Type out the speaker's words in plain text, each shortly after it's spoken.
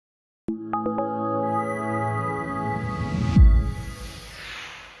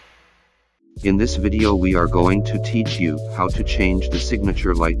In this video we are going to teach you how to change the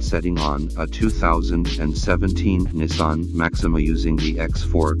signature light setting on a 2017 Nissan Maxima using the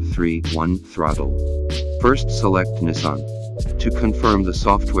X431 throttle. First select Nissan. To confirm the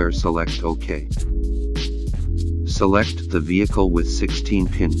software, select OK. Select the vehicle with 16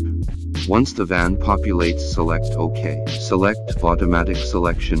 pin. Once the van populates, select OK. Select automatic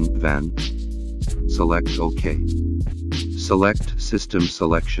selection van. Select OK. Select system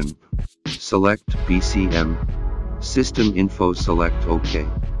selection. Select BCM. System info, select OK.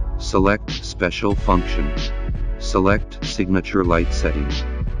 Select special function. Select signature light setting.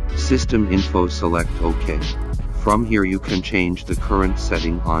 System info, select OK. From here you can change the current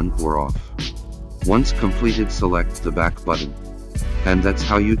setting on or off. Once completed, select the back button. And that's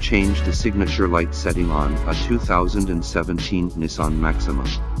how you change the signature light setting on a 2017 Nissan Maxima.